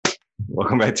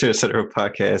Welcome back to the Cetera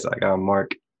Podcast. I got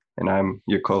Mark, and I'm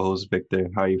your co-host Victor.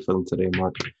 How are you feeling today,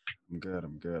 Mark? I'm good.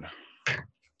 I'm good.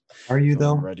 Are you Feeling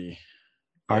though? ready.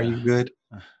 Are Yeah. you good?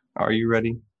 Are you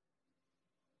ready?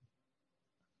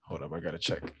 Hold up. I gotta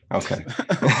check. Okay.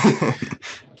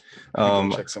 Let me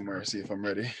go check somewhere. See if I'm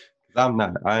ready. I'm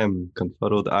not. I am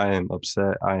confuddled. I am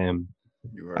upset.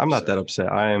 You are I'm not that upset.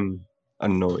 upset. I am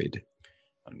annoyed.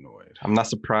 Annoyed. I'm not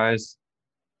surprised.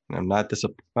 And I'm not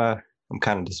disappointed. I'm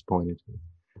kind of disappointed. I'm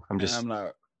And just I'm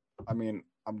not. I mean,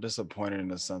 I'm disappointed in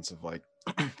the sense of like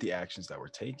the actions that were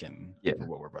taken Yeah. for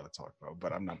what we're about to talk about.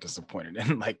 But I'm not disappointed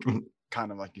in like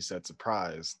kind of like you said,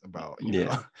 surprised about Yeah.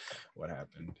 know what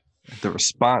happened. The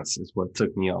response is what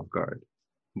took me off guard.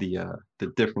 The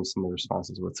difference in the response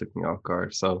is what took me off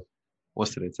guard. So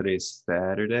what's today? Today's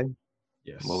Saturday.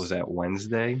 Yes. What was that?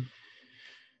 Wednesday.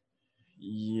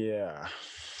 Yeah.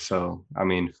 So I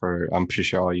mean, I'm pretty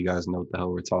sure all you guys know what the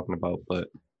hell we're talking about. But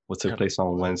what took place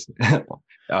on What? Wednesday?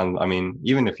 I mean,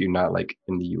 even if you're not like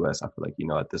in the U.S., I feel like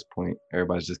at this point,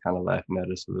 everybody's just kind of laughing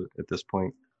at us at this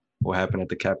point. What happened at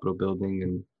the Capitol building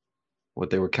and what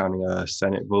they were counting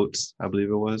Senate votes, I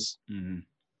believe it was. Mm-hmm.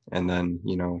 And then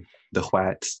the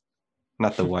whites,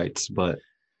 not the whites, but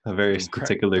a very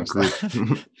particular group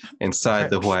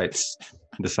inside the whites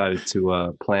decided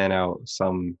to plan out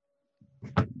some,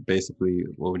 basically,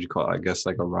 what would you call it? I guess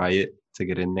like a riot to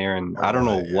get in there. And I don't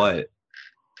know what,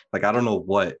 like, I don't know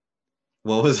what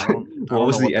was what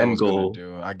was the end goal?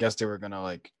 I guess they were gonna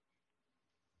like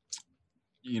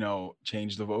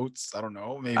change the votes. I don't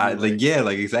know. Maybe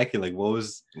exactly. Like what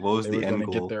was the end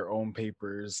goal? Get their own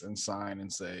papers and sign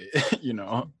and say, this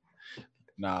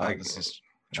is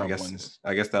Trump wins.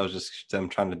 I guess that was just them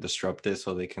trying to disrupt it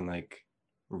so they can like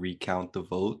recount the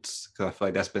votes, because I feel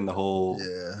like that's been the whole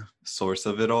source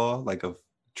of it all, like of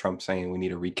Trump saying we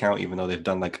need a recount, even though they've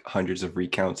done like hundreds of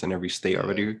recounts in every state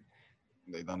already.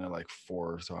 They've done it like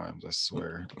 4 times, I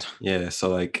swear. Yeah, so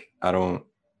like I don't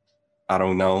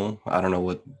know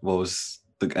what was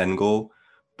the end goal,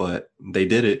 but they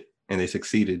did it and they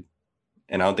succeeded,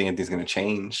 and I don't think anything's gonna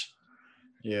change.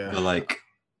 Yeah, but like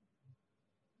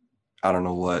I don't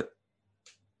know,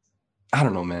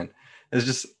 man. It's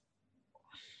just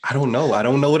I don't know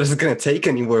what it's gonna take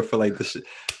anymore for like this.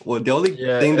 Well, the only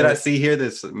thing that I see here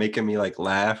that's making me like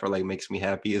laugh or like makes me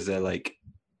happy is that like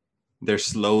they're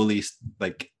slowly,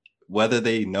 like, whether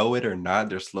they know it or not,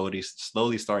 they're slowly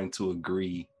starting to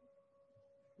agree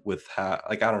with how,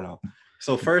 like, I don't know.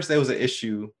 So first there was an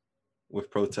issue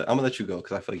with protest. I'm gonna let you go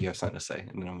because I feel like you have something to say,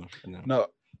 and then no,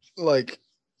 like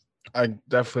I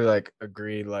definitely like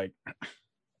agree. Like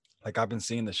I've been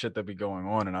seeing the shit that be going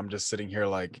on, and I'm just sitting here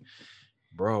like,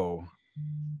 bro,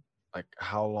 like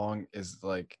how long is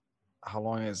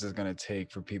this gonna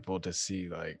take for people to see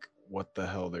like what the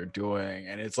hell they're doing?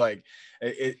 And it's like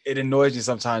it annoys me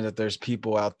sometimes that there's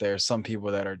people out there, some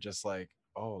people that are just like,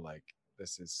 oh, like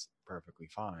this is perfectly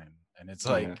fine, and it's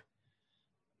like,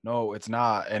 no, it's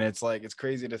not. And it's like, it's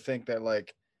crazy to think that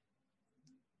like,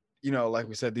 like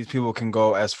we said, these people can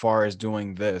go as far as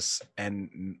doing this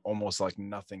and almost like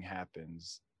nothing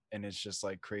happens. And it's just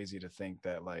like crazy to think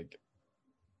that like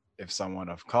if someone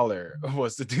of color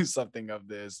was to do something of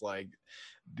this, like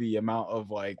the amount of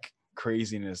like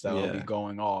craziness that will be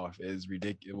going off is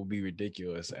ridiculous. It will be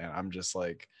ridiculous. And I'm just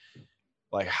like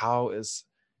how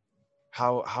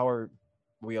are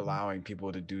we allowing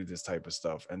people to do this type of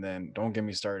stuff? And then don't get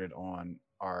me started on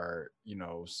our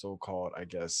so-called, I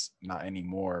guess not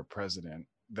anymore, president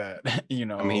that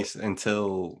I mean,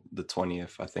 until the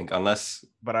 20th, I think, unless.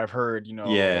 But I've heard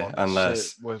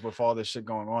unless with all this shit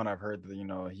going on, I've heard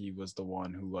that he was the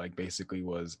one who like basically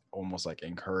was almost like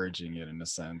encouraging it in a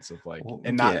sense of like,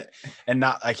 and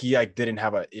not like he like didn't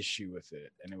have an issue with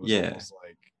it, and it was almost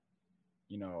like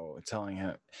telling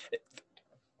him.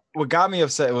 What got me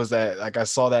upset was that like I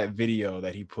saw that video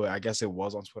that he put, I guess it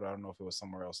was on Twitter, I don't know if it was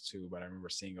somewhere else too, but I remember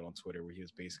seeing it on Twitter where he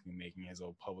was basically making his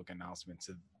own public announcement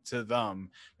to them,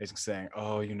 basically saying,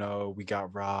 oh, we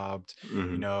got robbed,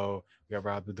 we got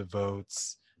robbed of the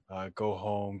votes, go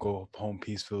home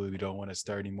peacefully, we don't want to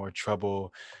start any more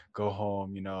trouble, go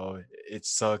home, it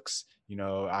sucks,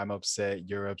 I'm upset,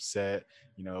 you're upset,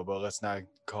 but let's not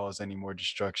cause any more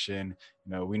destruction,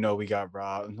 we know we got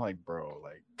robbed. I'm like, bro,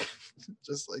 like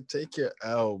just like take your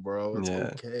L, bro. It's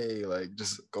okay. Like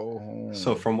just go home.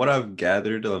 So from what I've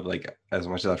gathered of like, as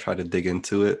much as I've tried to dig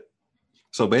into it,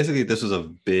 so basically this was a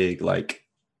big like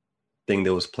thing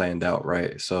that was planned out,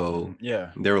 right? So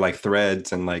there were like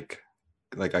threads and like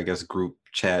I guess group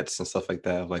chats and stuff like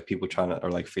that of like people trying to,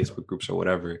 or like Facebook groups or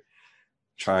whatever,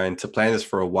 trying to plan this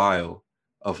for a while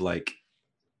of like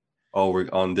oh, we're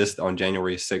on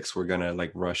January 6th, we're gonna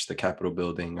like rush the Capitol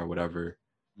building or whatever,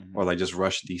 or like just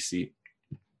rush DC.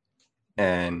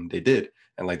 And they did.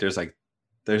 And like there's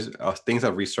things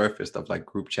that resurfaced of like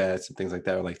group chats and things like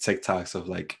that, or like TikToks of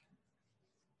like,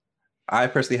 I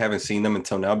personally haven't seen them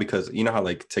until now, because you know how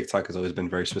like TikTok has always been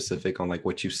very specific on like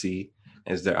what you see,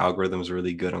 is their algorithms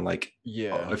really good on like,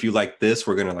 if you like this,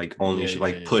 we're gonna like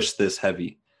only push this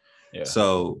heavy.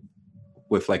 So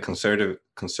with like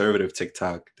conservative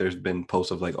TikTok, there's been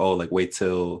posts of like, oh, like wait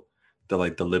till the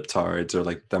libtards or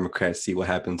like Democrats see what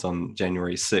happens on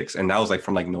January 6th. And that was like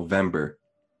from like November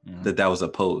that was a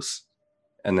post.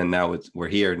 And then now we're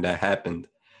here and that happened.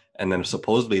 And then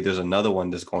supposedly there's another one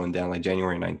that's going down like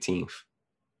January 19th.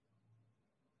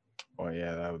 Well,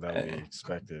 yeah, that would be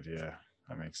expected. Yeah,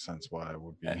 that makes sense why it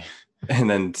would be. And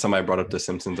then somebody brought up the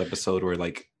Simpsons episode where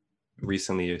like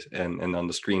recently, and on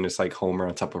the screen it's like Homer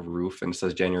on top of a roof and it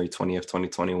says January 20th,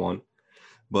 2021.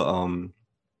 But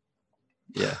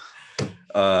yeah.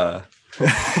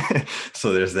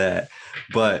 So there's that.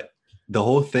 But the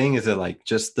whole thing is that like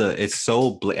just it's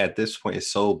so at this point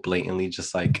it's so blatantly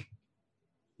just like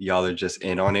y'all are just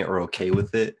in on it or okay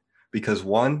with it, because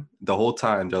one, the whole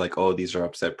time they're like, oh, these are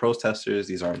upset protesters,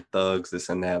 these aren't thugs, this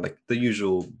and that, like the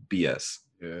usual BS.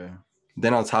 Yeah.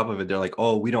 Then on top of it, they're like,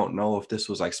 oh, we don't know if this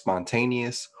was like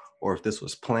spontaneous or if this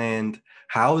was planned.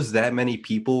 How is that many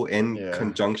people in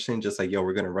conjunction just like, yo,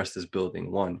 we're gonna rush this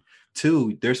building? One.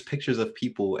 Two, there's pictures of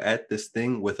people at this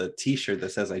thing with a t-shirt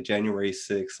that says like January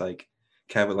 6th, like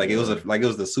Kevin, like it was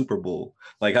the Super Bowl.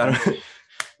 Like I don't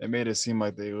it made it seem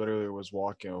like they literally was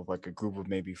walking with like a group of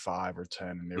maybe 5 or 10,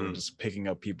 and they were just picking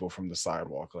up people from the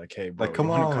sidewalk, like, hey, bro, like come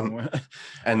on.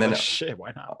 And then shit,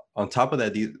 why not? On top of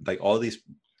that, all these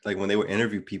like when they would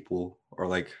interview people, or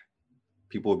like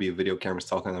people would be video cameras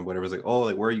talking and whatever, it's like, oh,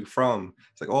 like where are you from?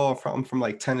 It's like, oh, I'm from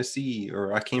like Tennessee,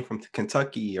 or I came from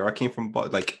Kentucky, or I came from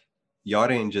like, y'all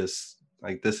didn't just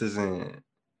like, this isn't.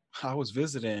 I was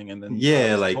visiting, and then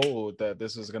I was like told that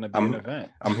this was gonna be an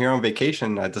event. I'm here on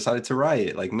vacation. I decided to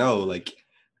riot. Like, no, like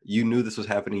you knew this was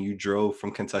happening. You drove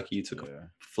from Kentucky, you took a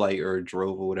flight or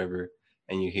drove or whatever,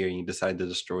 and you're here and you decided to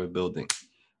destroy a building.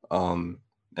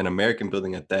 An American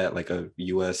building at that, like a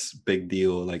US big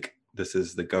deal, like this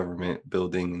is the government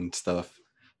building and stuff,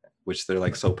 which they're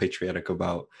like so patriotic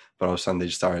about. But all of a sudden they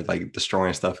just started like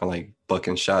destroying stuff and like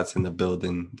bucking shots in the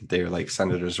building that their like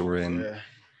senators were in. Yeah.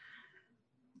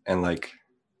 And like,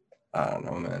 I don't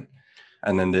know, man.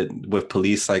 And then with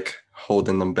police like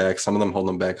holding them back, some of them hold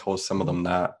them back, some of them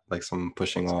not, like some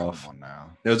pushing off. Come on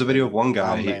now. There was a video of one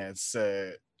guy.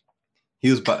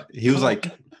 He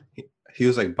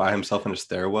was like by himself in a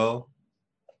stairwell,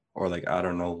 or like I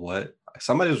don't know what.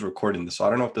 Somebody was recording this, so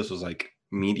I don't know if this was like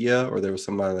media or there was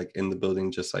somebody like in the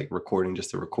building just like recording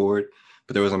just to record.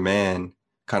 But there was a man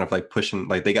kind of like pushing,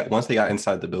 like once they got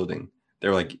inside the building,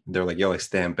 they're like, yo, like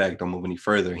stand back, don't move any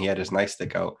further. And he had his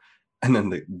nightstick out. And then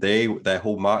that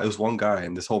whole mob, it was one guy,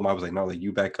 and this whole mob was like, no, like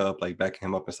you back up, like backing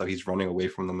him up and stuff. He's running away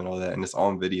from them and all that. And it's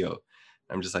on video.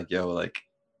 I'm just like, yo, like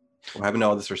we're having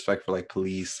all this respect for like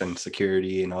police and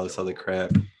security and all this other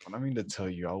crap. I mean to tell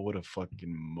you, I would have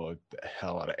fucking mugged the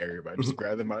hell out of everybody. Just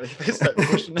grab them out of face, start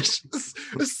pushing this.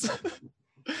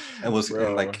 It was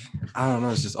and like, I don't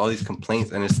know, it's just all these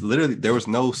complaints, and it's literally, there was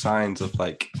no signs of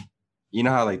like, you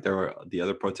know how like there were the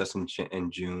other protests in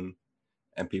June,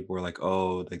 and people were like,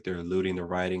 oh, like they're looting, they're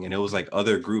rioting, and it was like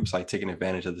other groups like taking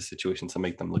advantage of the situation to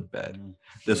make them look bad.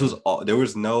 This was all, there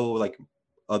was no like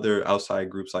other outside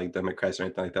groups like Democrats or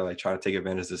anything like that, like trying to take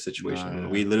advantage of the situation.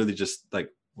 We literally just like,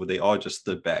 they all just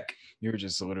stood back. You were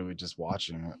just literally just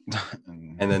watching it.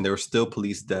 And then there were still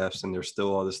police deaths, and there's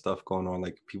still all this stuff going on.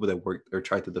 Like people that worked or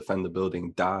tried to defend the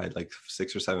building died, like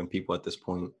 6 or 7 people at this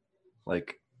point.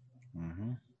 Like,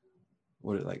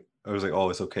 what, like, I was like, oh,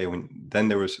 it's okay. Then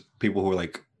there was people who were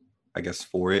like, I guess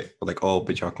for it, like, oh,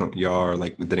 but y'all are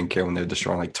like, didn't care when they're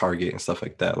destroying like Target and stuff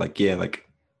like that. Like, yeah, like,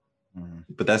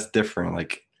 but that's different.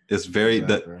 Like, it's very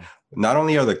not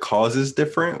only are the causes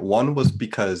different. One was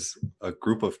because a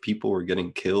group of people were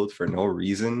getting killed for no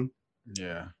reason.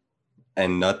 Yeah.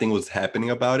 And nothing was happening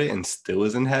about it, and still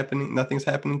isn't happening. Nothing's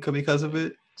happening because of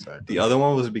it. Exactly. The other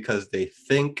one was because they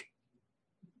think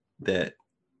that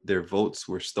their votes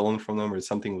were stolen from them or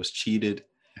something was cheated.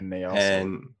 And they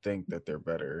also think that they're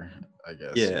better, I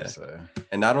guess. Yeah.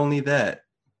 And not only that,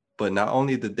 but not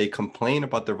only did they complain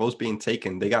about their votes being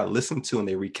taken, they got listened to and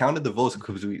they recounted the votes,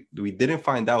 because we didn't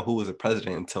find out who was the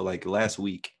president until like last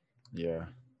week. Yeah.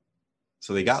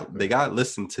 So they got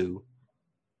listened to.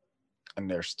 And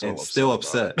they're still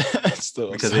upset.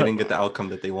 Because they didn't get the outcome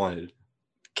that they wanted.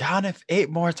 Count it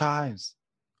 8 more times.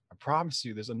 I promise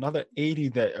you, there's another 80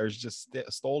 that are just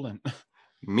stolen.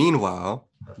 Meanwhile,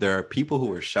 there are people who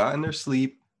were shot in their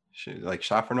sleep, like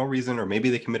shot for no reason, or maybe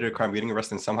they committed a crime, getting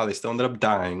arrested, and somehow they still ended up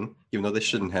dying, even though they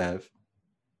shouldn't have.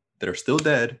 That are still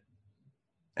dead,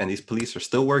 and these police are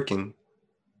still working,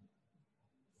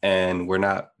 and we're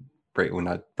not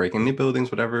breaking any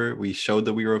buildings, whatever. We showed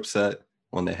that we were upset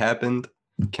when they happened.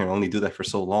 Can only do that for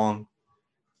so long,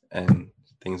 and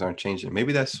things aren't changing.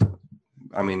 Maybe that's,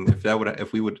 I mean,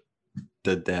 if we would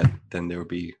did that, then there would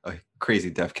be a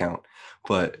crazy death count.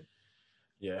 But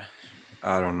yeah,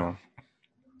 I don't know.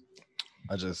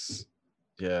 I just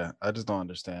don't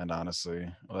understand,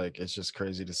 honestly. Like, it's just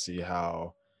crazy to see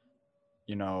how,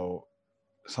 you know,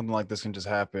 something like this can just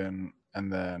happen,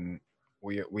 and then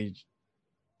we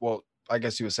well, I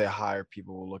guess you would say higher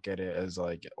people will look at it as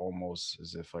like almost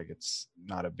as if like it's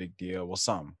not a big deal. Well,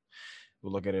 some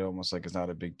will look at it almost like it's not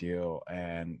a big deal,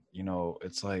 and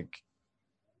it's like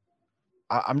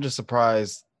I'm just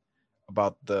surprised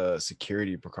about the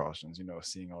security precautions.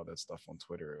 Seeing all that stuff on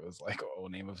Twitter, it was like, oh,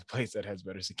 name of a place that has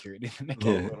better security than the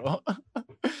Capitol.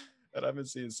 And I've been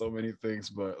seeing so many things,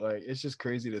 but like, it's just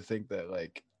crazy to think that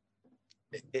like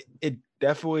it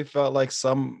definitely felt like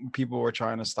some people were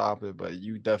trying to stop it, but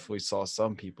you definitely saw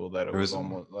some people that it was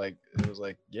almost like,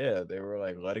 yeah, they were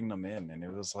like letting them in, and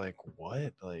it was like,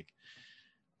 what? Like,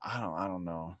 I don't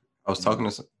know. I was talking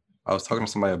to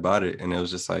somebody about it, and it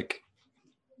was just like,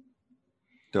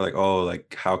 they're like, oh,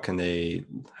 like how can they,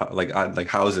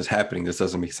 how is this happening? This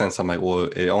doesn't make sense. I'm like, well,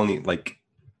 it only, like,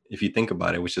 if you think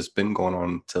about it, which has been going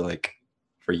on to like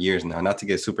for years now, not to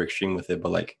get super extreme with it,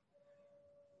 but like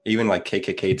even like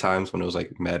KKK times when it was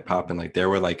like mad popping, like there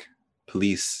were like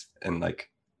police and like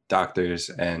doctors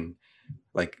and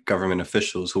like government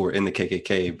officials who were in the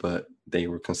KKK, but they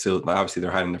were concealed. Like, obviously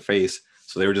they're hiding their face.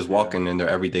 So they were just walking in their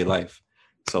everyday life.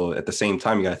 So at the same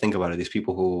time, you got to think about it. These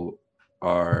people who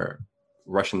are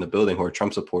rushing the building, who are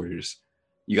Trump supporters,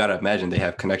 you got to imagine they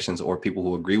have connections or people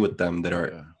who agree with them that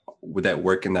are that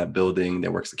work in that building,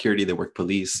 that work security, that work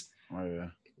police.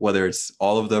 Whether it's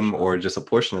all of them or just a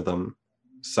portion of them.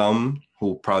 Some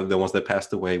who probably the ones that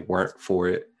passed away weren't for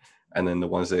it, and then the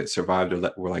ones that survived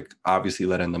or were like obviously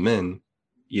letting them in,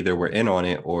 either were in on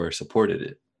it or supported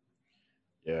it.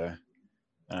 Yeah.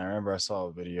 And I remember I saw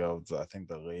a video of I think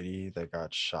the lady that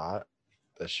got shot,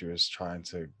 that she was trying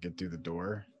to get through the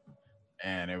door.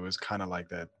 And it was kind of like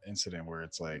that incident where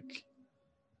it's like,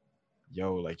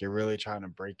 yo, like, you're really trying to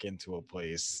break into a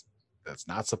place that's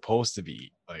not supposed to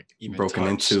be like even broken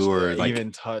touched, into, or like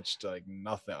even touched, like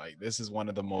nothing. Like, this is one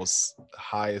of the most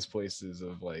highest places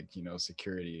of like,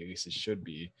 security, at least it should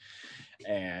be.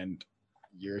 And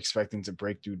you're expecting to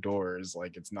break through doors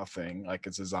like it's nothing, like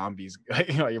it's a zombies.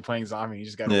 You're playing zombie, you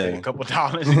just gotta pay a couple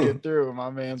dollars to get through. My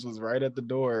man's was right at the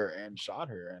door and shot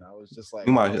her, and I was just like,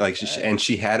 like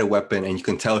she had a weapon, and you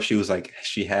can tell she was like,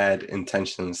 she had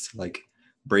intentions to like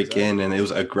break in, and it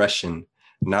was aggression,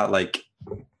 not like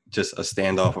just a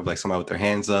standoff of like somebody with their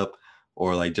hands up,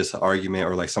 or like just an argument,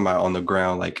 or like somebody on the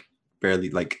ground, like barely,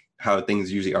 like how things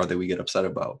usually are that we get upset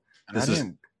about. And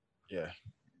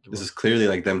this is clearly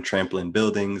like them trampling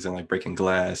buildings and like breaking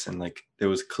glass, and like there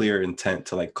was clear intent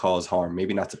to like cause harm,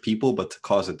 maybe not to people, but to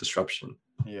cause a disruption.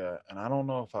 Yeah, and I don't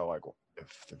know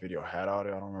if the video had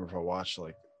audio. I don't remember if I watched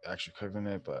like actually clicking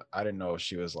it, but I didn't know if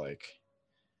she was like,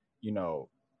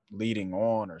 leading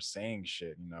on or saying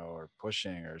shit, or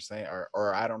pushing or saying,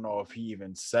 or I don't know if he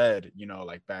even said,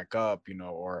 like, back up,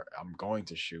 or I'm going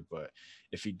to shoot. But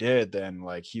if he did, then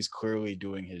like he's clearly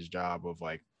doing his job of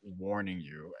like warning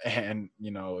you. And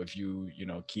if you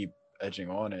keep edging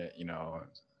on it,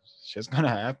 shit's gonna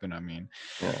happen. I mean,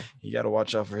 you got to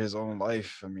watch out for his own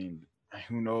life. I mean,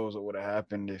 who knows what would have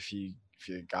happened if he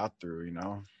got through,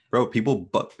 Bro,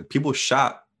 people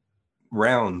shot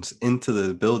rounds into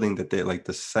the building that they, like,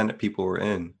 the Senate people were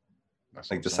in. That's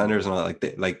like the senators and all,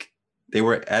 like they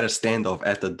were at a standoff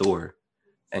at the door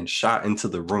and shot into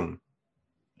the room.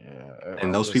 Yeah,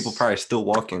 and those people probably still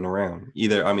walking around.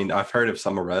 Either, I mean, I've heard of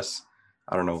some arrests.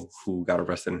 I don't know who got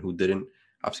arrested and who didn't.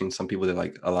 I've seen some people that,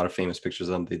 like, a lot of famous pictures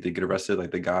of them, they did get arrested.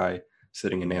 Like the guy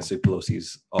sitting in Nancy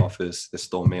Pelosi's office that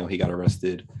stole mail, he got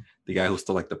arrested. The guy who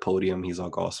stole like the podium, he's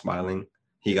like all smiling,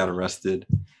 he got arrested.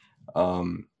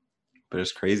 But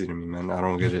it's crazy to me, man. I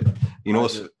don't get it. You know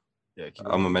what's, I'm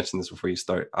gonna mention this before you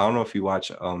start. I don't know if you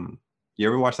watch you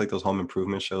ever watch like those home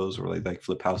improvement shows where like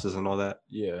flip houses and all that?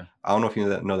 Yeah. I don't know if you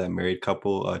know that married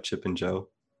couple, Chip and Jo.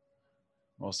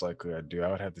 Most likely I do. I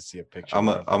would have to see a picture. I've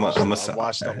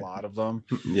watched a lot of them.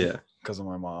 Yeah. Because of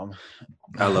my mom.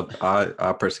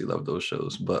 I personally love those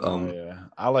shows, but yeah,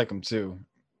 I like them too.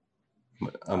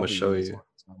 I'm gonna show you.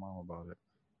 Ask my mom about it.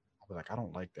 I'll be like, I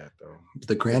don't like that though.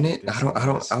 The granite? I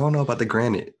don't know about the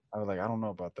granite. I was like, I don't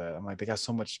know about that. I'm like, they got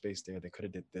so much space there. They could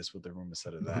have did this with the room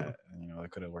instead of that. And, it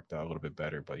could have worked out a little bit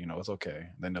better. But it's okay.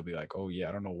 Then they'll be like, oh yeah,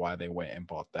 I don't know why they went and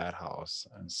bought that house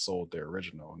and sold their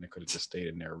original, and they could have just stayed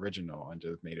in their original and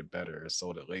just made it better and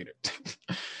sold it later.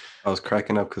 I was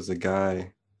cracking up because the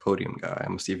guy, podium guy, I'm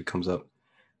gonna see if it comes up.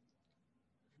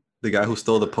 The guy who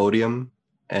stole the podium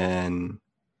and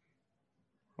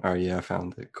oh yeah, I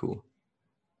found it. Cool.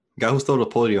 Guy who stole the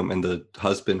podium and the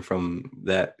husband from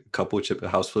that couple chip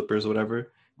house flippers,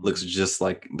 whatever, looks just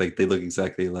like they look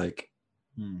exactly like.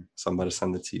 So I'm about to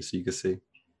send it to you so you can see.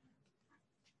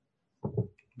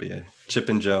 But yeah, Chip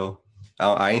and Joe.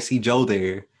 I ain't see Joe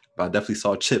there, but I definitely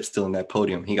saw Chip still in that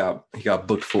podium. He got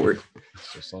booked for it.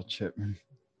 So saw Chip.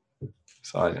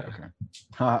 So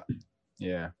okay.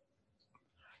 Yeah.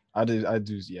 I do.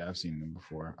 Yeah, I've seen them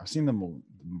before. I've seen them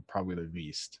probably the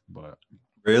least, but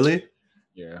really,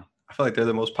 yeah, I feel like they're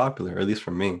the most popular, or at least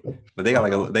for me. But they got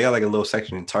like a little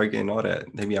section in Target and all that.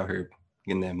 They be out here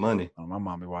getting that money. My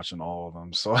mom be watching all of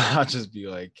them, so I'll just be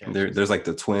like, there's like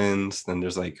the twins. Then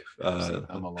there's like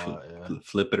them a lot,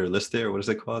 Flip It or List It, or what is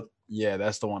it called? Yeah,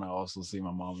 that's the one I also see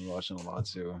my mom be watching a lot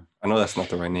too. I know that's not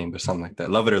the right name, but something like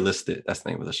that. Love It or List It. That's the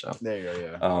name of the show. There you go.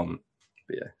 Yeah.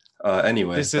 But yeah.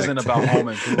 Anyway, this isn't about home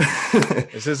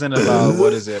improvement. This isn't about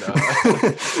what is it?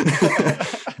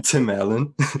 Tim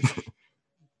Allen.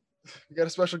 We got a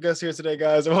special guest here today,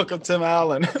 guys. Welcome, Tim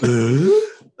Allen.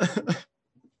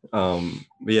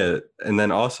 Yeah, and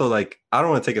then also like I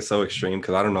don't want to take it so extreme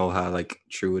because I don't know how like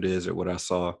true it is or what I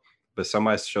saw, but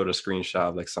somebody showed a screenshot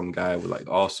of like some guy with like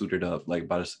all suited up, like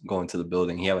about to go into the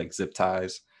building. He had like zip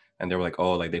ties. And they were like,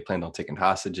 oh, like they planned on taking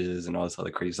hostages and all this other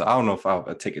crazy stuff. I don't know if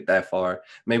I'll take it that far.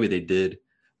 Maybe they did,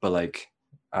 but like,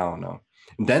 I don't know.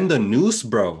 Then the noose,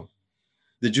 bro.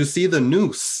 Did you see the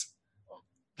noose?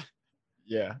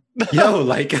 Yeah. Yo,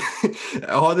 like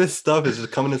all this stuff is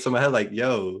just coming into my head. Like,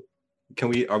 yo, are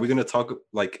we going to talk,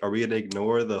 like, are we going to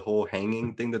ignore the whole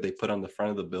hanging thing that they put on the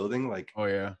front of the building? Like, oh,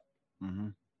 yeah.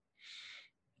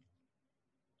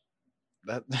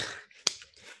 That...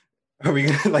 Are we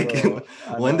gonna like?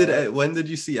 When did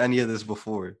you see any of this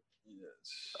before?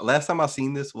 Last time I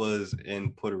seen this was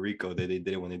in Puerto Rico. They did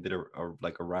it when they did a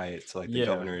riot to like the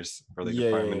governors or like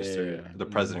the prime minister, or the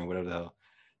president, whatever the hell,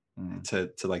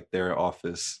 to like their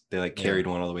office. They like carried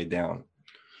one all the way down,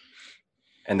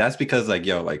 and that's because like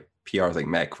PR is like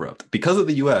mad corrupt because of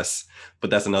the U.S. But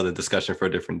that's another discussion for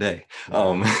a different day.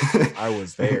 I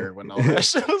was there when all that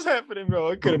shit was happening,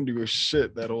 bro. I couldn't do a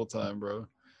shit that whole time, bro.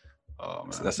 Oh,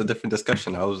 man. So that's a different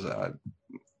discussion.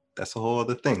 That's a whole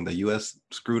other thing. The U.S.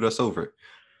 screwed us over,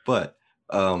 but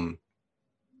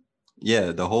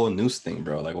yeah, the whole noose thing,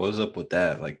 bro. Like, what's up with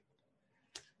that? Like,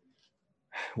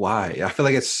 why? I feel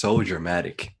like it's so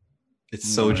dramatic.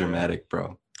 It's so dramatic,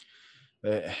 bro.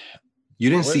 You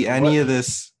didn't see any of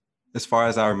this, as far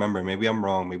as I remember. Maybe I'm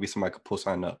wrong. Maybe somebody could pull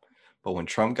something up. But when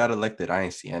Trump got elected, I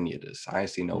didn't see any of this. I didn't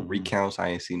see no recounts.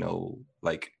 I didn't see no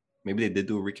like. Maybe they did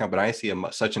do a recount, but I didn't see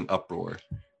such an uproar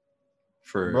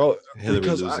for Hillary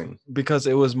losing. Because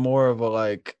it was more of a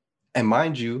like. And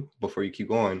mind you, before you keep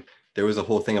going, there was a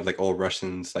whole thing of like all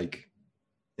Russians like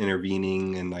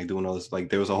intervening and like doing all this.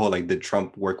 Like there was a whole like, did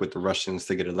Trump work with the Russians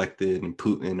to get elected and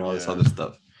Putin and all this other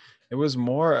stuff? It was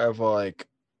more of a like.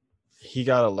 He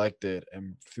got elected,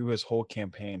 and through his whole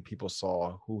campaign, people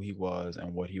saw who he was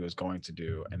and what he was going to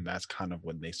do. And that's kind of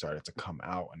when they started to come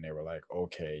out, and they were like,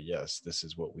 okay, yes, this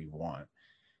is what we want.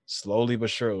 Slowly but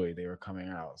surely, they were coming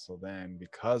out. So then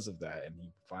because of that, and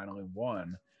he finally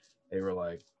won, they were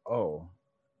like, oh,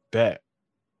 bet,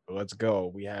 let's go.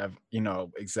 We have,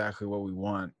 exactly what we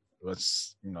want.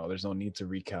 Let's, there's no need to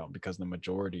recount because the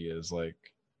majority is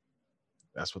like,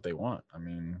 that's what they want. I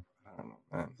mean, I don't know,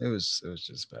 man. It was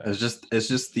just bad. It's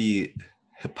just the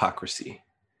hypocrisy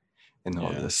in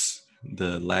all this.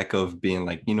 The lack of being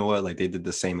like, you know what, like they did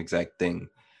the same exact thing.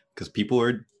 Because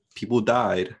people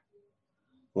died.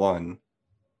 One,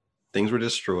 things were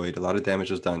destroyed. A lot of damage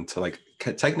was done to like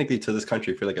technically to this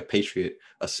country. If you're like a patriot,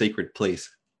 a sacred place.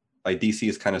 Like DC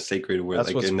is kind of sacred where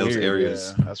that's like in those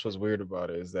areas. Yeah. That's what's weird about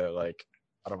it, is that like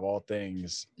out of all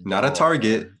things, not a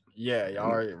Target. Y'all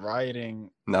are rioting.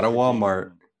 Not a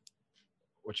Walmart.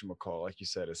 Whatchamacall, like you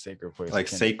said, a sacred place, like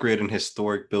sacred and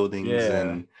historic buildings,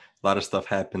 and a lot of stuff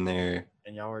happened there,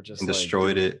 and y'all were just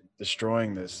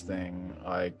destroying this thing.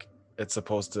 Like it's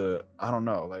supposed to, I don't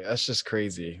know, like that's just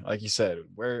crazy. Like you said,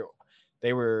 where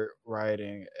they were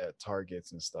rioting at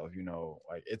Targets and stuff,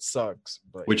 like it sucks,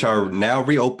 but which are now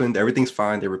reopened, everything's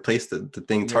fine. They replaced the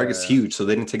thing. Target's huge, so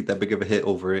they didn't take that big of a hit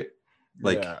over it.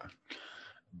 Like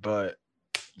but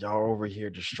y'all are over here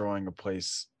destroying a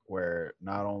place where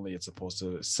not only it's supposed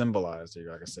to symbolize,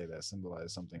 like I say that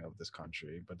symbolize something of this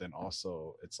country, but then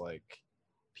also it's like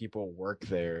people work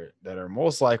there that are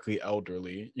most likely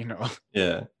elderly, you know.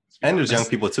 Yeah. And there's young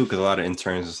people too, because a lot of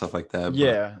interns and stuff like that.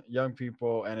 Yeah, young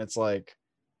people, and it's like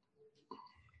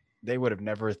they would have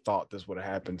never thought this would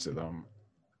have happened to them,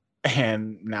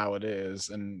 and now it is,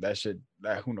 and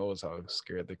that who knows how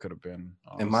scared they could have been.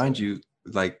 Honestly. And mind you,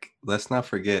 like, let's not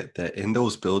forget that in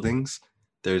those buildings,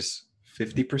 there's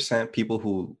 50% people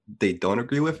who they don't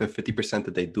agree with and 50%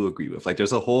 that they do agree with. Like,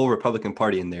 there's a whole Republican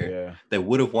Party in there that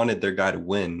would have wanted their guy to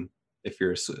win if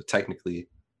you're technically,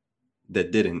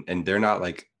 that didn't, and they're not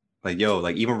like yo,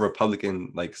 like even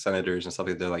Republican like senators and stuff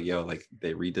like that, they're like, yo, like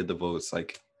they redid the votes,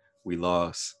 like we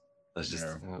lost. Let's just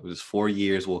it was 4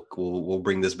 years. We'll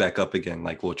bring this back up again.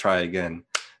 Like we'll try again.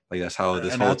 Like that's how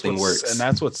this whole thing works. And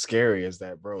that's what's scary is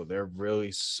that, bro, they're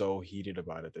really so heated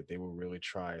about it that they will really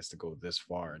try us to go this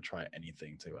far and try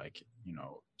anything to, like, you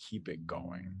know, keep it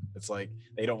going. It's like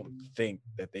they don't think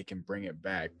that they can bring it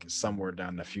back somewhere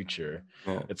down the future.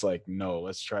 Yeah. It's like, no,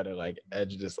 let's try to like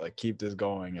edge this, like keep this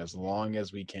going as long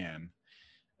as we can.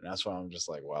 And that's why I'm just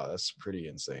like, wow, that's pretty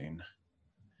insane.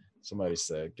 Somebody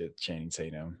said get Channing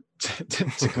Tatum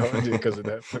to go and do because of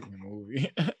that fucking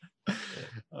movie.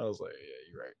 I was like, yeah,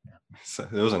 you're right. So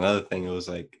there was another thing. It was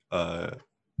like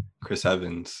Chris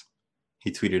Evans.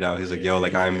 He tweeted out, he's like, yo,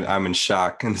 like I'm in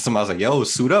shock. And somebody was like, yo,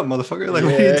 suit up, motherfucker. Like,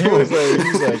 what are you doing? He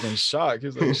was like in shock. He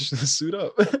was like, suit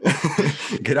up.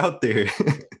 Get out there.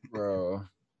 Bro,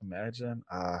 imagine.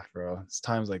 Bro, it's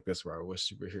times like this where I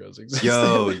wish superheroes existed.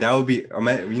 Yo, that would be,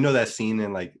 you know that scene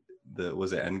in like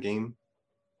was it Endgame?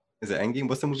 Is it Endgame?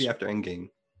 What's the movie after Endgame?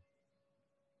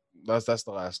 That's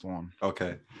the last one.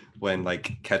 Okay, when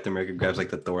like Captain America grabs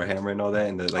like the Thor hammer and all that,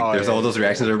 and there's all those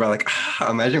reactions. Everybody like,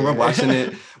 imagine we're watching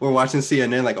it. We're watching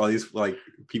CNN, like all these like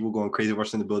people going crazy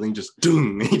rushing the building, just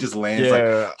doom, he just lands.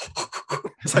 Yeah. Like,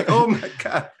 it's like, oh my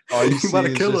god, all you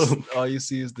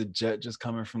see is the jet just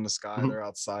coming from the sky. Mm-hmm. They're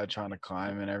outside trying to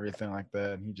climb and everything like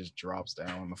that, and he just drops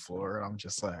down on the floor. And I'm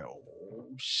just like, oh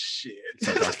shit.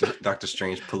 It's like Doctor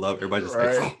Strange pull up. Everybody just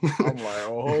like, I'm like,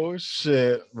 oh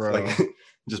shit, bro. Like,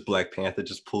 just Black Panther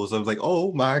just pulls up like,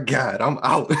 oh my god, I'm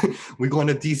out. We're going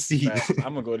to DC. Man,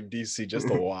 I'm gonna go to DC just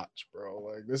to watch, bro.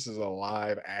 Like this is a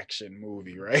live action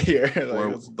movie right here.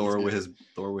 Like, Thor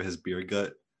with his beer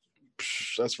gut.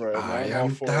 That's right. I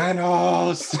am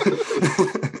Thanos.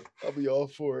 I'll be all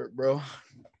for it, bro.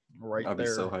 I'll be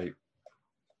so hyped.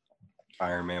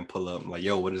 Iron Man pull up. I'm like,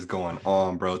 yo, what is going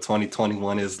on, bro?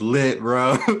 2021 is lit,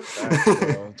 bro.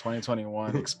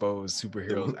 2021 exposed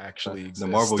superheroes actually exist. The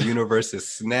Marvel universe is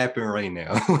snapping right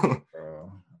now.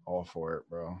 Bro, all for it,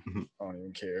 bro. I don't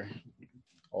even care.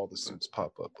 All the suits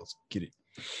pop up. Let's get it.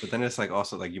 But then it's like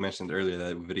also like you mentioned earlier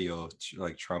that video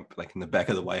like Trump like in the back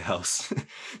of the White House.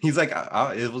 He's like,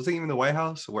 it wasn't even the White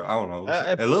House, where I don't know.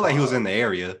 It looked like he was in the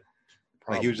area.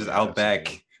 Like he was just out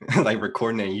back. Like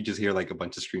recording it, and you just hear like a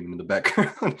bunch of screaming in the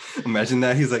background. Imagine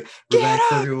that. He's like, relax,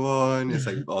 everyone. It's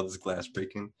like all this glass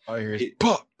breaking. All you hear is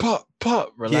pop, pop,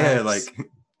 pop. Relax. Yeah, like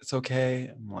it's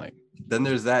okay. I'm like, then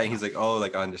there's that. He's like, oh,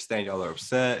 like I understand y'all are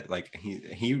upset. Like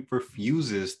he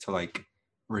refuses to like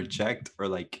reject or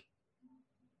like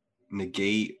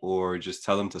negate or just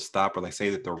tell them to stop or like say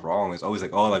that they're wrong. It's always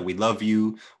like, oh, like we love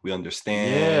you, we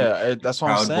understand. Yeah, that's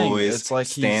what I'm saying. Boys, it's like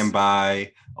stand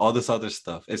by, all this other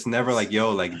stuff. It's never like,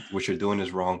 yo, like what you're doing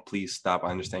is wrong, please stop. I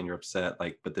understand you're upset,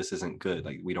 like, but this isn't good,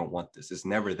 like we don't want this. It's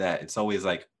never that. It's always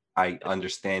like, I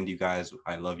understand you guys,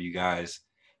 I love you guys,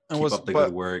 keep up the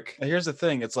good work. Here's the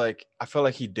thing, it's like I feel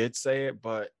like he did say it,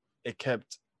 but it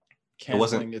kept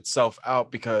canceling itself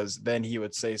out, because then he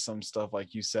would say some stuff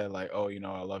like you said, like, oh, you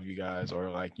know, I love you guys, or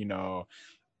like, you know,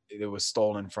 it was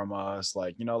stolen from us,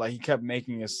 like, you know, like he kept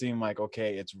making it seem like,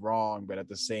 okay, it's wrong, but at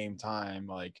the same time,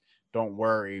 like, don't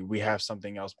worry, we have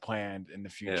something else planned in the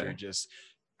future. Just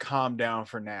calm down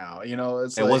for now, you know.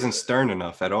 It wasn't stern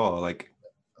enough at all. Like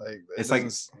it's like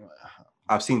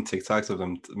I've seen TikToks of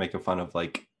them making fun of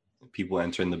like people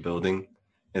entering the building.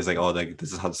 It's like, oh, like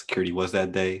this is how the security was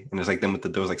that day, and it's like them with the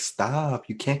doors, like, stop,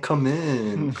 you can't come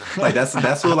in. Like that's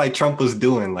what like Trump was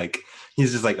doing. Like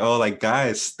he's just like, oh, like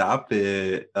guys, stop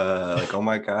it. Like, oh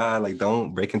my god, like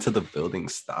don't break into the building,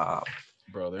 stop.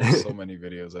 Bro, there's so many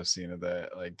videos I've seen of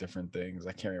that, like different things.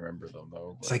 I can't remember them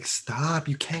though. But... It's like, stop,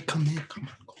 you can't come in. Come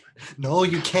on. No,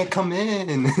 you can't come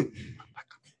in.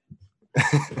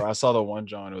 Bro, I saw the one,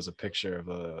 John. It was a picture of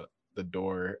the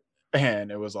door.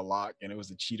 And it was a lock, and it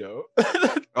was a Cheeto.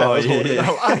 Oh yeah.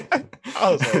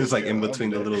 I was like, it was like in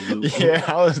between the little loops. Yeah,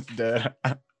 I was dead.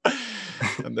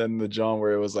 And then the John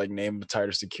where it was like named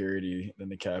tighter security than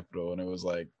the Capitol, and it was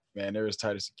like Man, there was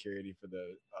tighter security for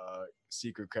the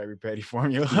secret Krabby Patty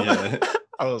formula. Yeah.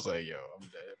 I was like, yo, I'm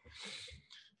dead.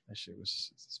 That shit was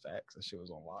just facts. That shit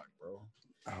was on lock, bro.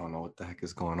 I don't know what the heck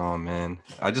is going on, man.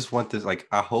 I just want this, like,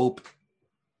 I hope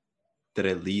that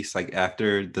at least like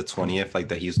after the 20th, like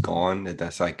that he's gone,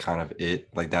 that's like kind of it.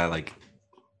 Like that like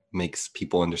makes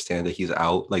people understand that he's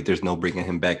out. Like there's no bringing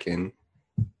him back in.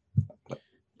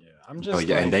 Yeah, I'm just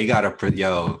yeah, like, and they gotta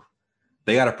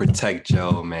protect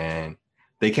Joe, man.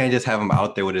 They can't just have him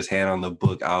out there with his hand on the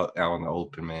book out in the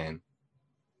open, man.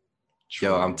 true.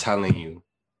 Yo, I'm telling you.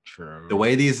 True. The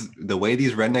way these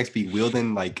rednecks be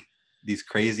wielding like these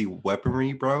crazy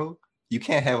weaponry, bro, you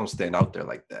can't have them stand out there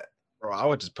like that. Bro, I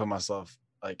would just put myself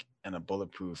like in a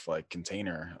bulletproof like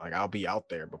container. Like I'll be out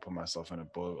there, but put myself in a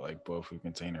bulletproof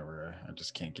container where I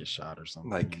just can't get shot or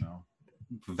something. Like, you know?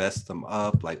 Vest them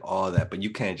up, like all that, but you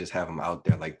can't just have them out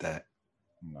there like that.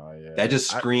 No, yeah. That just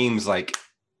screams like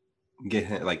get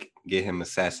him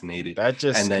assassinated. That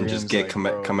just and then just get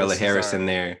like, Kamala Harris in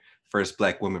there, first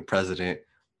Black woman president.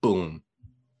 Boom.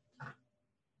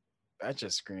 That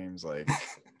just screams like,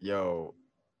 yo,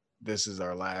 this is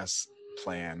our last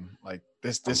plan. Like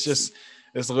this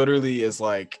literally is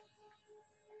like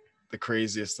the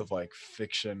craziest of like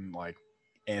fiction, like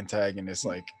antagonist,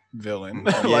 like villain.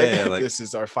 Yeah, like this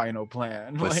is our final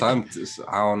plan. But like,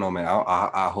 I don't know, man.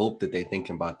 I hope that they're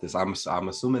thinking about this. I'm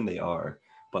assuming they are.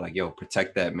 But like, yo,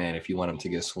 protect that man if you want him to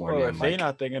get sworn in. If they're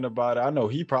not thinking about it, I know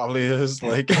he probably is.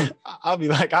 Like, I'll be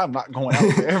like, I'm not going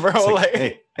out there, bro.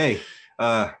 Like, hey,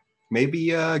 maybe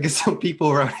get some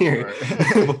people around here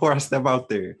right. before I step out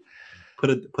there. Put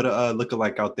a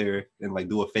lookalike out there and like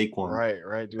do a fake one.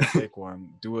 Right. Do a fake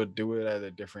one. Do it at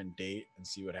a different date and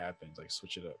see what happens. Like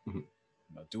switch it up. Mm-hmm.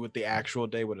 You know, do it the actual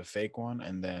day with a fake one,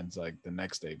 and then it's like the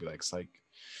next day be like psych.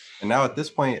 And now at this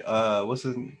point,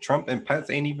 Trump and Pence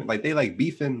ain't even like they like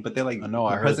beefing, but they're like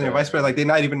I president and vice president, like they're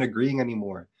not even agreeing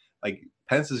anymore. Like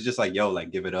Pence is just like, yo,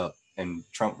 like give it up, and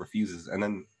Trump refuses. And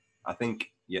then I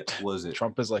think, was it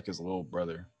Trump is like his little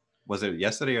brother? Was it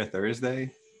yesterday or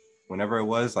Thursday? Whenever it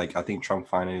was, like I think Trump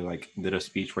finally like did a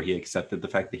speech where he accepted the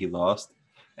fact that he lost,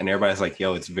 and everybody's like,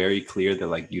 yo, it's very clear that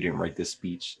like you didn't write this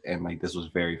speech, and like this was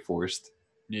very forced.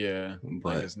 Yeah,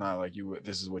 but like, it's not like you.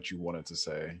 This is what you wanted to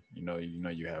say. You know,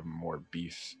 you have more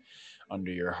beef under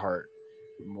your heart,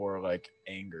 more like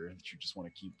anger that you just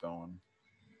want to keep going.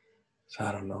 So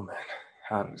I don't know,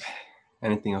 man.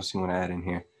 Anything else you want to add in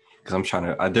here? Because I'm trying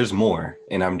to. There's more,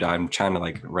 and I'm trying to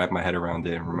like wrap my head around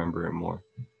it and remember it more.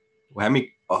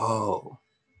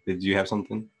 Did you have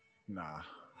something? Nah.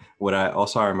 What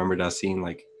I remembered us seeing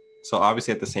like, so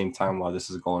obviously at the same time while this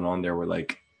is going on, there were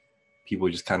like people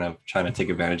just kind of trying to take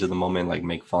advantage of the moment, like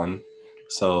make fun.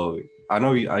 So I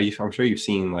know I'm sure you've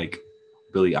seen like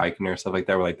Billy Eichner or stuff like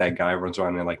that, where like that guy runs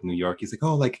around in like New York. He's like,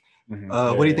 oh, like,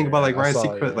 what do you think about like Ryan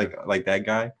Seacrest? Yeah. Like that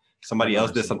guy. Somebody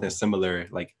else did something similar,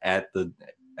 like at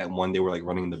one they were like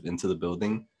running into the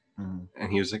building.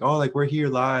 And he was like, oh, like we're here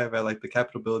live at like the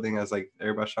Capitol building as like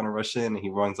everybody's trying to rush in. And he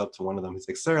runs up to one of them. He's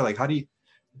like, sir, like,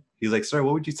 he's like, sir,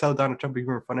 what would you tell Donald Trump if you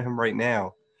were in front of him right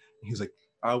now? And he's like,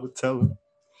 I would tell him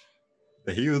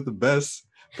that he was the best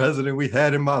president we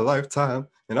had in my lifetime.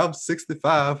 And I'm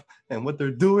 65 and what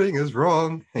they're doing is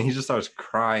wrong. And he just starts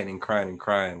crying and crying and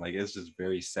crying. Like, it's just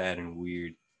very sad and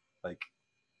weird. Like,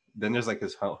 then there's like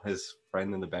his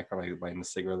friend in the background, like lighting a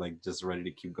cigarette, like just ready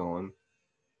to keep going.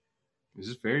 It's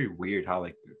just very weird how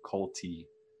like culty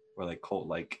or like cult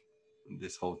like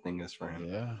this whole thing is for him.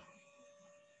 Yeah.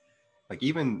 Like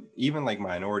even like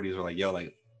minorities were like, yo,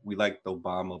 like we liked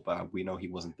Obama, but we know he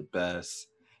wasn't the best.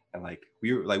 And like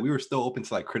we were still open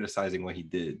to like criticizing what he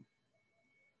did.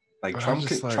 Like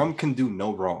Trump can do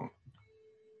no wrong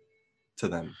to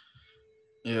them.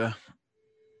 Yeah.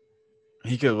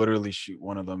 He could literally shoot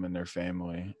one of them in their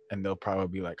family and they'll probably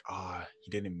be like,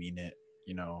 he didn't mean it.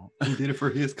 You know, he did it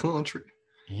for his country.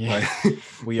 Yeah,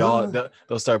 like,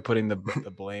 they'll start putting the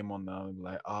blame on them.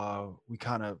 Like, we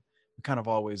kind of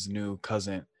always knew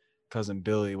cousin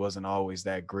Billy wasn't always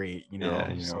that great, you know.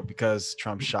 Yeah, so because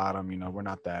Trump shot him, you know, we're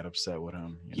not that upset with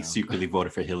him. He secretly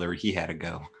voted for Hillary. He had to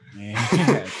go.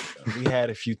 Yeah, we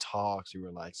had a few talks. We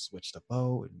were like, switch the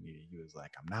vote, and he was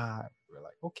like, I'm not. We were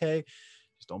like, okay,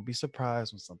 just don't be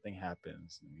surprised when something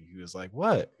happens. And he was like,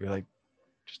 what? We're like,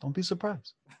 just don't be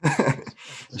surprised.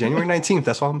 January 19th.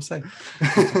 That's all I'm saying.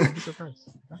 Don't be surprised.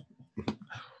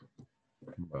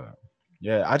 But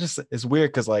yeah, it's weird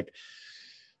because like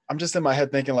I'm just in my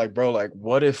head thinking like, bro, like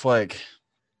what if like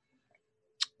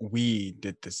we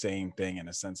did the same thing in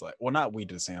a sense, like, well, not we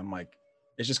did the same. I'm like,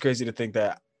 it's just crazy to think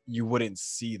that you wouldn't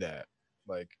see that,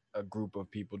 like a group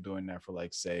of people doing that for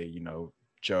like, say, you know,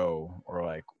 Joe or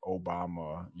like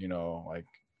Obama, you know, like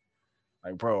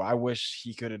Like, bro, I wish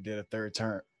he could have did a third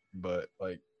term, but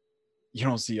like, you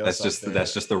don't see us That's out there.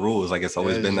 just the rules. Like it's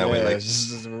always been that way. Like It's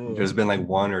just the rules. there's been like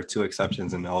 1 or 2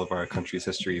 exceptions in all of our country's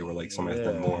history where like someone has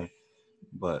done more.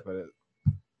 But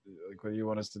like, what do you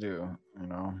want us to do? You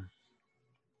know,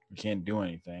 we can't do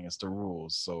anything. It's the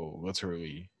rules. So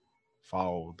literally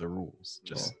follow the rules.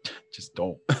 Just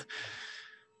don't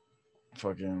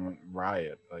fucking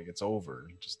riot. Like, it's over.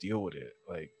 Just deal with it.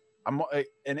 Like, I'm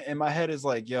and in my head is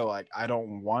like, yo, like, I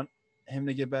don't want him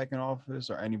to get back in office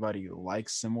or anybody like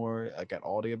similar like at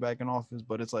all to get back in office,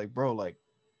 but it's like, bro, like,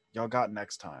 y'all got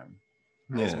next time.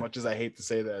 As much as I hate to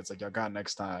say that, it's like, y'all got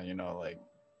next time, you know, like,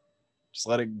 just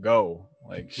let it go.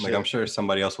 Like I'm sure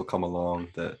somebody else will come along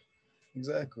that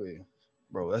exactly,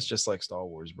 bro. That's just like Star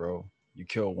Wars, bro. You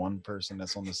kill one person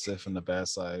that's on the Sith and the bad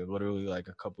side, literally like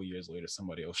a couple years later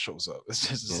somebody else shows up. It's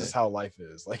just how life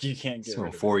is. Like, you can't get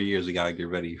rid of 4 years we gotta get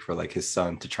ready for like his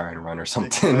son to try and run or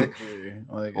something. Exactly.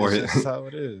 Like, or it's just how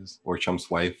it is. Or Trump's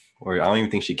wife, or I don't even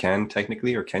think she can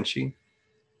technically, or can she?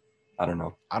 I don't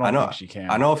know. I don't think she can.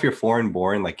 I know if you're foreign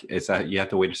born, like it's that you have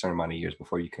to wait a certain amount of years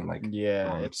before you can like.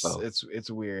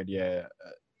 It's weird. Yeah,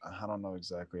 I don't know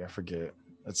exactly. I forget.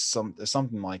 It's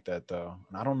something like that though,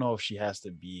 and I don't know if she has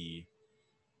to be.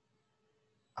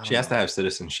 She has to have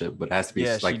citizenship, but it has to be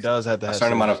she does have to have a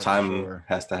certain amount of time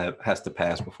has to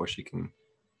pass before she can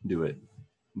do it.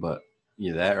 But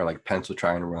either that or like Pence will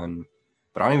try and run,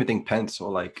 but I don't even think Pence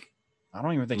will like. I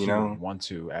don't even think he would want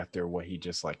to after what he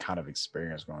just like kind of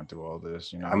experienced going through all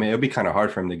this. You know, I mean, it'd be kind of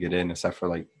hard for him to get in, except for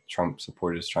like Trump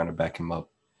supporters trying to back him up.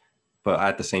 But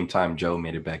at the same time, Joe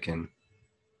made it back in.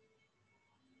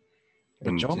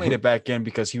 But Joe made it back in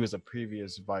because he was a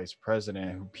previous vice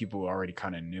president who people already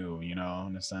kind of knew, you know,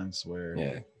 in a sense where.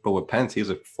 Yeah, but with Pence, he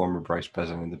was a former vice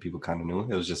president that people kind of knew.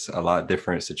 It was just a lot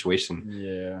different situation.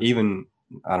 Yeah. Even,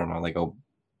 I don't know, like,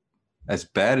 as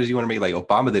bad as you want to make, like,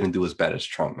 Obama didn't do as bad as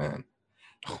Trump, man.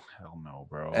 Oh, hell no,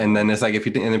 bro. And then it's like,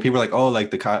 and then people are like, oh, like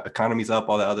the economy's up,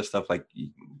 all that other stuff. Like,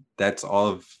 that's all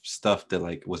of stuff that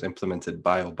like was implemented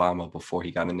by Obama before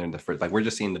he got in there in the first. Like, we're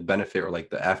just seeing the benefit or like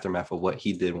the aftermath of what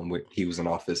he did when he was in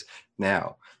office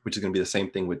now, which is going to be the same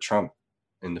thing with Trump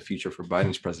in the future for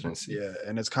Biden's presidency. Yeah,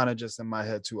 and it's kind of just in my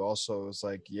head too. Also, it's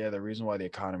like, yeah, the reason why the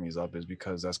economy is up is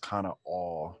because that's kind of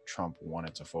all Trump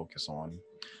wanted to focus on.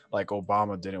 Like,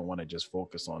 Obama didn't want to just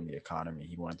focus on the economy.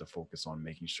 He wanted to focus on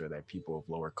making sure that people of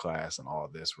lower class and all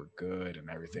of this were good and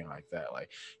everything like that. Like,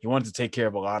 he wanted to take care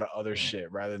of a lot of other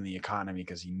shit rather than the economy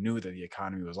because he knew that the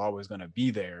economy was always going to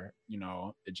be there. You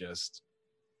know, it just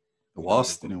the wall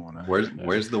didn't want to.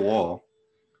 Where's the wall?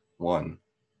 One.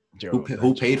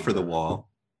 Who paid for the wall?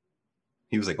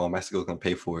 He was like, "Oh, Mexico's gonna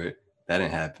pay for it." That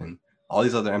didn't happen. All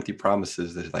these other empty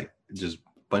promises. There's like just a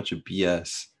bunch of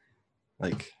BS.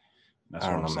 Like, that's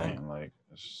what I'm saying. Like,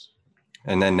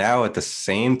 and then now at the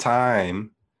same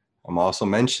time, I'm also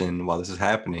mentioned while this is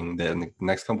happening that in the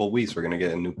next couple of weeks we're gonna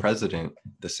get a new president.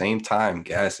 At the same time,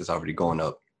 gas is already going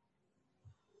up.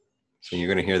 So you're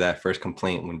gonna hear that first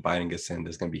complaint when Biden gets in.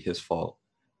 That's gonna be his fault.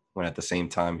 When at the same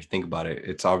time, if you think about it,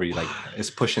 it's already like it's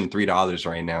pushing $3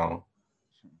 right now.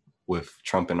 With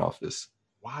Trump in office.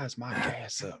 Why is my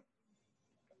gas up?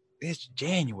 It's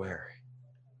January.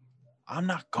 I'm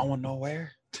not going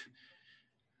nowhere.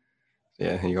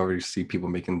 Yeah, and you already see people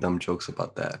making dumb jokes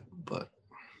about that, but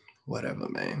whatever,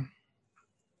 man.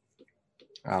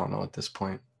 I don't know at this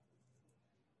point.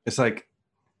 It's like,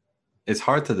 it's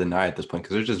hard to deny at this point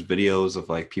because there's just videos of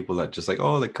like people that just like,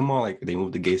 oh, like, come on, like they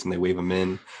move the gates and they wave them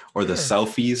in, or the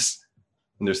selfies.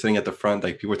 And they're sitting at the front,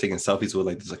 like people are taking selfies with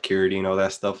like the security and all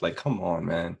that stuff. Like, come on,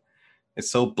 man. It's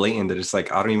so blatant that it's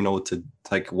like, I don't even know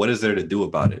what is there to do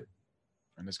about it?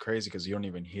 And it's crazy because you don't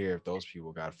even hear if those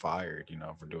people got fired, you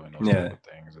know, for doing those kind of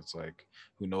things. It's like,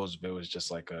 who knows if it was just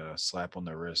like a slap on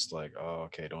the wrist, like, oh,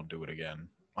 okay, don't do it again.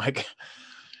 Like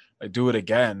do it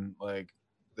again. Like,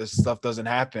 this stuff doesn't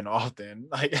happen often.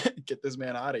 Like, get this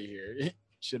man out of here. He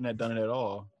shouldn't have done it at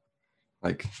all.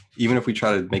 Like, even if we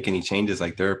try to make any changes,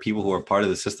 like there are people who are part of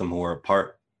the system who are a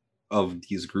part of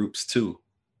these groups too.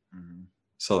 Mm-hmm.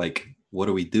 So like, what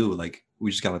do we do? Like,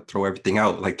 we just gotta throw everything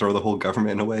out, like throw the whole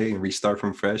government away and restart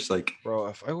from fresh. Like, bro,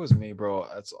 if it was me, bro,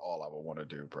 that's all I would want to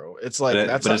do, bro. It's like,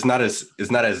 it's not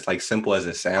as like simple as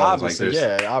it sounds. Obviously,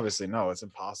 like obviously, no, it's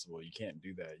impossible. You can't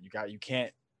do that. You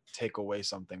can't take away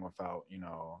something without, you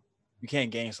know. You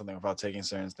can't gain something without taking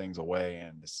certain things away,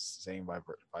 and it's the same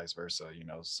vice versa. You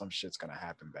know, some shit's gonna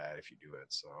happen bad if you do it.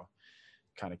 So,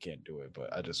 kind of can't do it.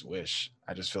 But I just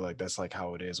feel like that's like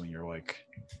how it is when you're like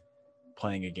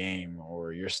playing a game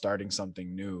or you're starting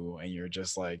something new, and you're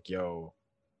just like, yo,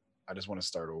 I just want to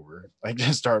start over. Like,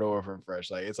 just start over from fresh.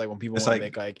 Like, it's like when people want to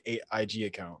make like 8 IG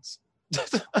accounts.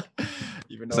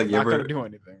 Even though it's like, I'm not gonna do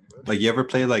anything. But. Like, you ever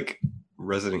play like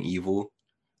Resident Evil,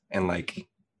 and like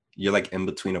you're like in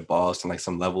between a boss and like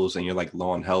some levels, and you're like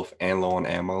low on health and low on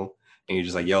ammo, and you're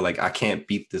just like, yo, like I can't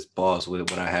beat this boss with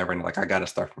what I have right now. Like I gotta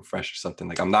start from fresh or something.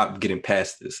 Like I'm not getting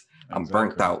past this. I'm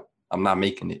burnt out. I'm not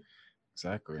making it.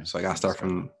 Exactly. So I gotta start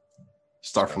from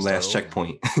last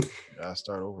checkpoint. Gotta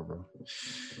start over, bro.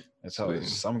 That's how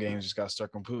some games just gotta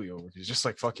start completely over. It's just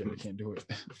like, fuck it, I can't do it.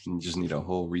 You just need a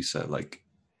whole reset. Like,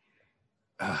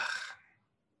 what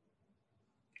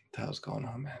the hell's going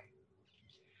on, man?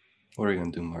 What are you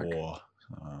gonna do, Mark? War.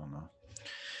 I don't know.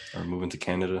 Or moving to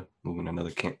Canada, moving to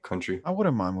another country. I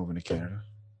wouldn't mind moving to Canada.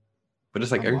 But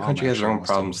it's like every country has their own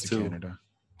problems too. Canada.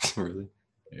 Really?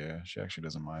 Yeah, she actually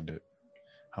doesn't mind it.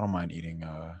 I don't mind eating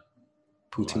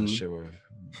poutine shit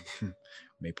with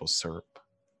maple syrup.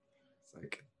 It's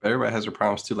like everybody has their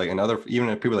problems too. Like even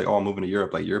if people are like, oh, I'm moving to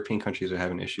Europe, like European countries are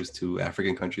having issues too.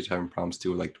 African countries are having problems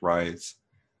too, like riots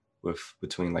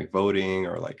between like voting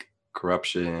or like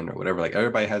corruption or whatever. Like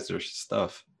everybody has their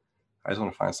stuff. I just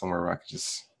want to find somewhere where I can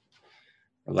just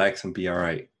relax and be all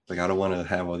right. Like I don't want to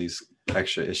have all these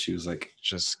extra issues. Like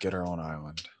just get our own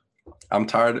island. I'm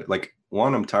tired. Like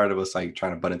I'm tired of us like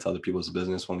trying to butt into other people's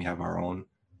business when we have our own.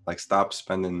 Like stop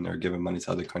spending or giving money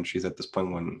to other countries at this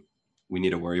point when we need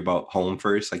to worry about home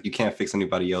first. Like you can't fix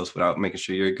anybody else without making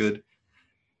sure you're good.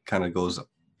 Kind of goes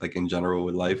like in general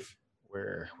with life.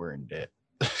 We're in debt.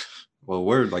 Well,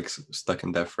 we're like stuck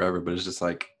in debt forever, but it's just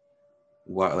like,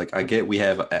 what? Like I get we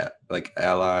have like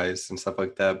allies and stuff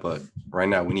like that, but right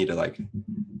now we need to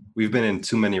we've been in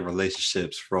too many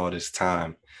relationships for all this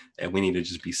time, and we need to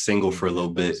just be single for a little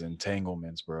bit.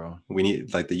 Entanglements, bro. We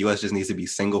need the U.S. just needs to be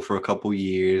single for a couple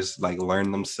years, like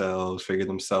learn themselves, figure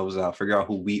themselves out, figure out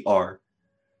who we are.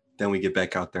 Then we get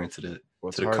back out there into the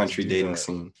country dating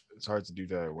scene. It's hard to do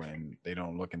that when they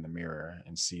don't look in the mirror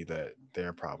and see that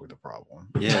they're probably the problem.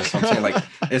 Yeah, that's what I'm saying. Like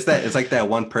it's like that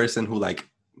one person who like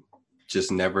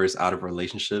just never is out of a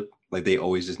relationship. Like they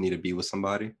always just need to be with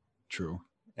somebody. True.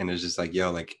 And it's just like,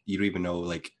 yo, like you don't even know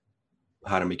like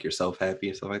how to make yourself happy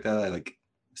and stuff like that. Like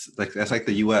that's like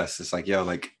the US. It's like, yo,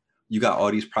 like you got all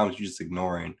these problems you're just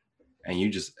ignoring, and you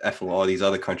just F with all these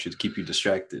other countries to keep you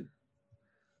distracted.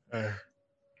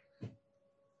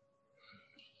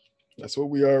 That's what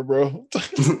we are, bro.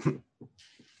 Just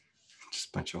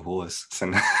a bunch of whores.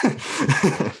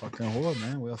 Fucking whore,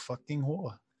 man. We're a fucking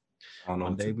whore.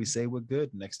 One day we say we're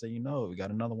good. Next day, you know, we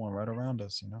got another one right around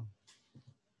us, you know.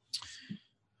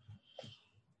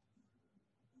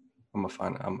 I'm gonna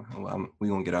find. We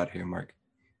gonna get out of here, Mark.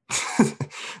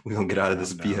 We gonna get out of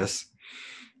this BS.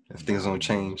 If things don't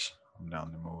change, I'm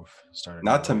down to move.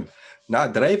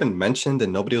 Did I even mention that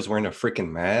nobody was wearing a freaking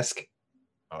mask?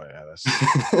 Oh yeah, that's.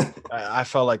 I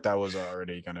felt like that was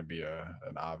already gonna be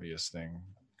an obvious thing.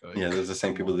 Like, yeah, there's the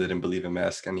same people that didn't believe in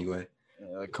masks anyway.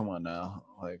 Yeah, like, come on now,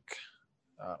 like,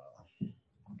 I don't know.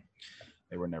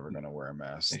 They were never gonna wear a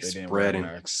mask. They didn't wear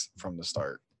masks from the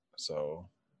start, so.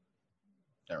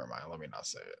 Never mind. Let me not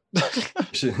say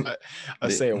it. I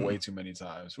say it way too many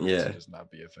times for it to just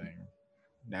not be a thing.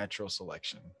 Natural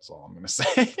selection. That's all I'm gonna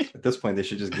say. At this point, they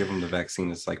should just give them the vaccine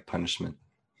as like punishment.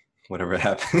 Whatever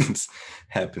happens.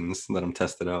 Let them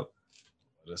test it out.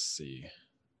 Let's see.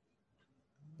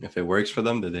 If it works for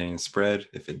them, then they didn't spread.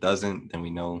 If it doesn't, then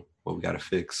we know what we gotta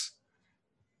fix.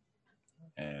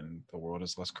 And the world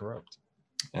is less corrupt.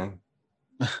 Yeah.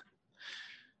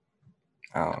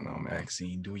 I don't know, man.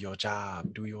 Vaccine, do your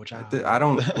job. Do your job. I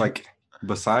don't like,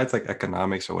 besides like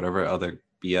economics or whatever other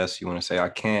BS you want to say, I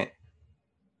can't.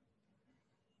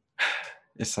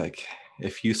 It's like,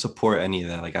 if you support any of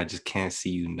that, like, I just can't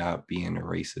see you not being a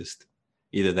racist.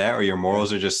 Either that or your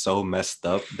morals are just so messed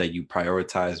up that you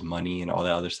prioritize money and all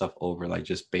that other stuff over like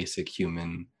just basic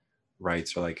human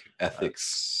rights or like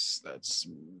ethics. That's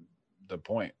the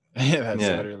point. That's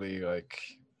literally like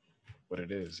what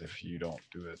it is if you don't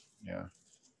do it. Yeah.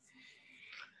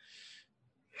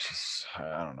 Just,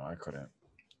 I don't know. I couldn't.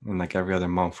 And like every other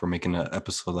month, we're making an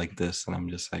episode like this, and I'm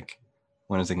just like,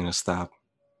 when is it gonna stop?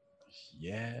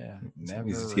 Yeah, never.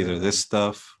 It's either this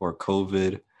stuff or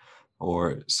COVID,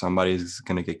 or somebody's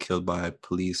gonna get killed by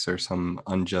police or some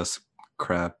unjust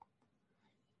crap.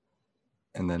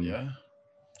 And then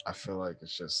I feel like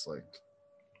it's just like,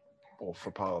 well, for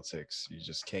politics, you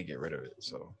just can't get rid of it.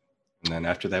 So. And then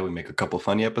after that, we make a couple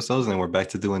funny episodes, and then we're back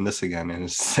to doing this again. And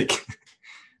it's like,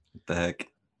 what the heck?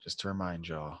 Just to remind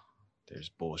y'all, there's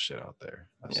bullshit out there.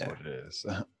 That's what it is.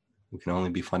 We can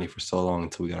only be funny for so long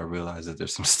until we gotta realize that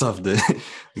there's some stuff that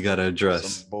we gotta address.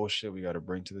 Some bullshit we gotta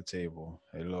bring to the table.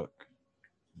 Hey, look,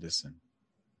 listen.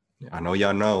 I know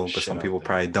y'all know, but some people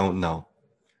probably don't know.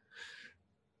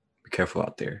 be careful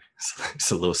out there.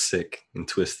 It's a little sick and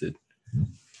twisted.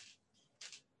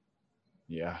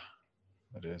 Yeah,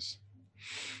 it is.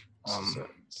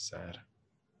 Sad.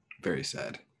 Very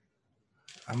sad.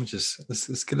 I'm just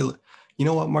let's get a. You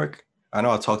know what, Mark? I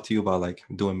know I talked to you about like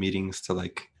doing meetings to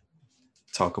like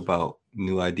talk about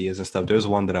new ideas and stuff. There's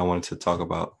one that I wanted to talk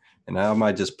about, and I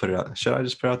might just put it out. Should I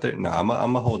just put it out there? No, I'm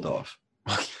gonna hold off.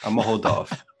 I'm gonna hold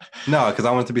off. No, because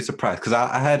I wanted to be surprised. Because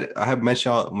I had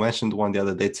mentioned one the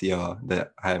other day to y'all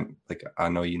that I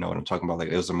know you know what I'm talking about. Like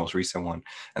it was the most recent one,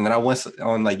 and then I went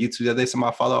on like YouTube the other day. So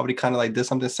my father already kind of like did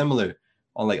something similar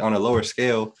on a lower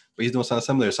scale, but he's doing something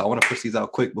similar. So I want to push these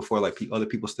out quick before like other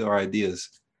people steal our ideas,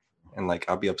 and like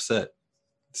I'll be upset.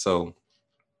 So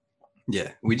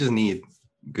yeah, we just need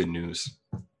good news.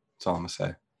 That's all I'm gonna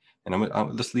say. And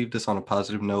I'm let's leave this on a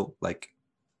positive note. Like,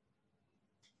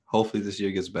 hopefully this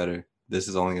year gets better. This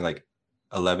is only like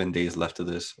 11 days left of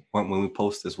this. When we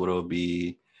post this, what it'll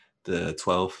be the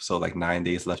 12th. So like 9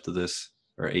 days left of this,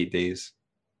 or 8 days.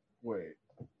 Wait,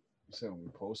 you said when we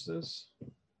post this?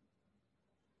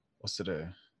 What's today?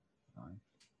 9.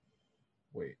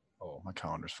 Wait, oh, my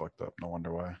calendar's fucked up. No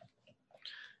wonder why.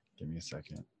 Give me a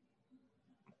second.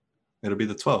 It'll be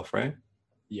the 12th, right?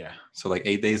 Yeah. So like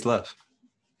 8 days left.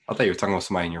 I thought you were talking about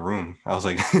somebody in your room. I was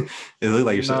like, it looked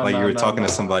like you were talking to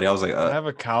somebody. I was like, I have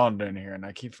a calendar in here, and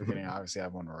I keep forgetting. Obviously, I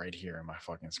have one right here in my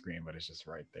fucking screen, but it's just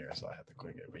right there, so I have to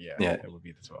click it. But yeah, it would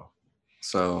be the 12th.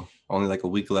 So only like a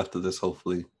week left of this,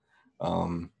 hopefully.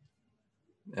 And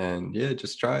yeah,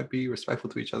 just try to be respectful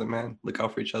to each other, man. Look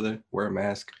out for each other. Wear a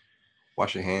mask.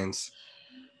 Wash your hands.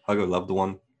 Hug a loved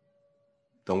one.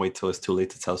 Don't wait till it's too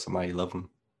late to tell somebody you love them,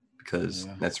 because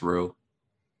that's real.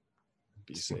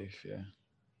 Be safe, yeah.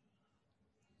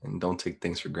 And don't take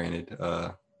things for granted.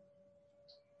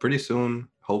 Pretty soon,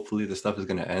 hopefully, the stuff is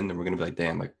gonna end, and we're gonna be like,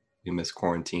 damn, like we miss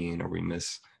quarantine, or we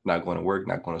miss not going to work,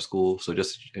 not going to school. So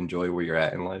just enjoy where you're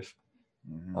at in life.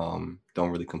 Mm-hmm. Don't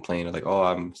really complain like, oh,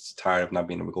 I'm tired of not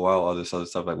being able to go out, all this other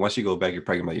stuff. Like once you go back, you're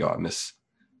probably like, yo, I miss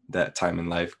that time in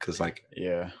life, because like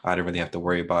I didn't really have to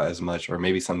worry about as much. Or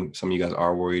maybe some of you guys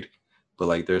are worried, but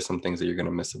like there's some things that you're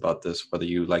gonna miss about this, whether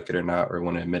you like it or not, or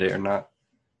want to admit it or not.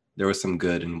 There was some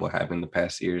good in what happened the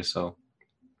past year, so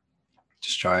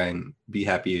just try and be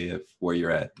happy where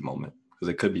you're at the moment, because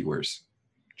it could be worse.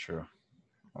 True.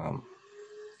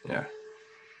 Yeah. I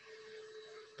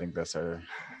think that's our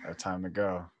time to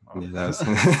go. Oh. Yeah, that was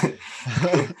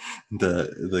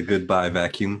the goodbye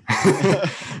vacuum.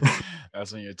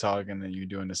 That's when you're talking and you're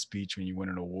doing a speech when you win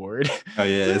an award. Oh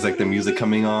yeah, it's like the music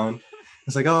coming on.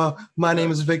 It's like, oh, my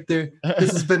name is Victor.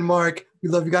 This has been Mark. We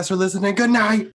love you guys for listening. Good night.